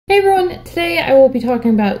Hey everyone, today I will be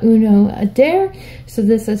talking about Uno Dare. So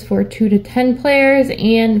this is for 2 to 10 players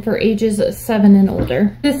and for ages 7 and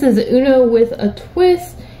older. This is Uno with a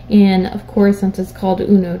twist, and of course since it's called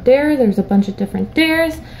Uno Dare, there's a bunch of different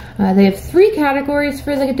dares. They have 3 categories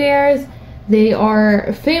for the dares. They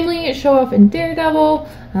are Family, Show Off, and Daredevil.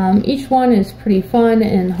 Each one is pretty fun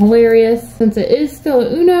and hilarious. Since it is still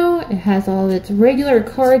Uno, it has all of its regular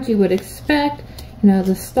cards you would expect. You know,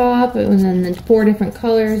 the stop, and then the 4 different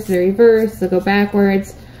colors, the reverse, the go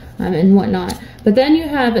backwards, and whatnot. But then you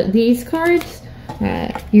have these cards.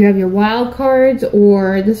 You have your wild cards,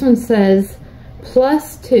 or this one says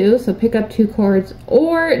 +2, so pick up 2 cards,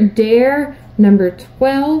 or dare number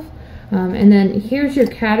 12. And then here's your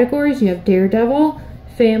categories. You have Daredevil,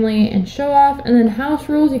 Family, and Show Off. And then house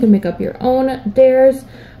rules, you can make up your own dares.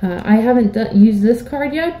 I haven't used this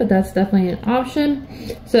card yet, but that's definitely an option.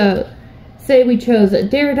 So say we chose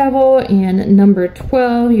Daredevil and number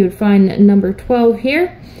 12, you would find number 12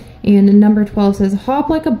 here. And number 12 says, hop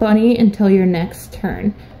like a bunny until your next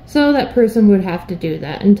turn. So that person would have to do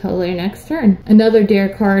that until their next turn. Another dare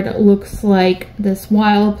card looks like this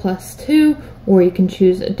wild +2, or you can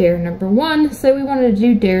choose dare number 1. Say we wanted to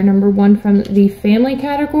do dare number 1 from the family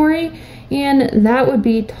category, and that would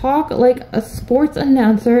be talk like a sports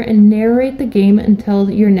announcer and narrate the game until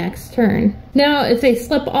your next turn. Now, if they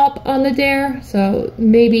slip up on the dare, so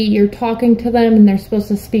maybe you're talking to them and they're supposed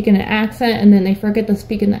to speak in an accent and then they forget to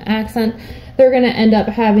speak in the accent, they're going to end up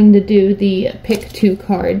having to do the pick 2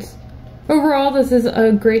 cards. Overall, this is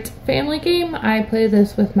a great family game. I play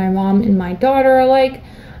this with my mom and my daughter alike.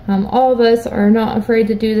 All of us are not afraid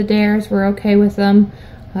to do the dares. We're okay with them.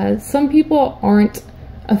 Some people aren't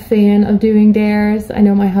a fan of doing dares. I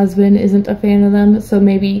know my husband isn't a fan of them, so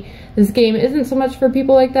maybe this game isn't so much for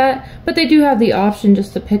people like that, but they do have the option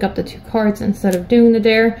just to pick up the 2 cards instead of doing the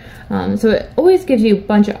dare. So it always gives you a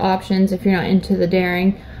bunch of options if you're not into the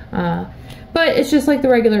daring. But it's just like the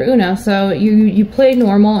regular Uno, so you play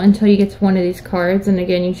normal until you get to one of these cards, and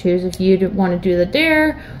again you choose if you want to do the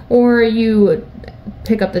dare or you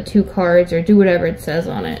pick up the 2 cards or do whatever it says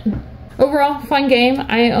on it. Overall, fun game.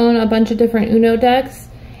 I own a bunch of different Uno decks,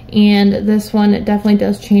 and this one definitely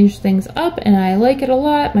does change things up, and I like it a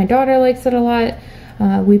lot. My daughter likes it a lot.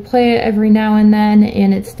 We play it every now and then,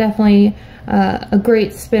 and it's definitely a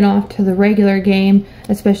great spin-off to the regular game,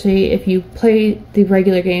 especially if you play the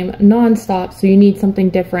regular game non-stop, so you need something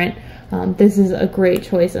different. This is a great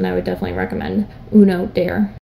choice, and I would definitely recommend Uno Dare.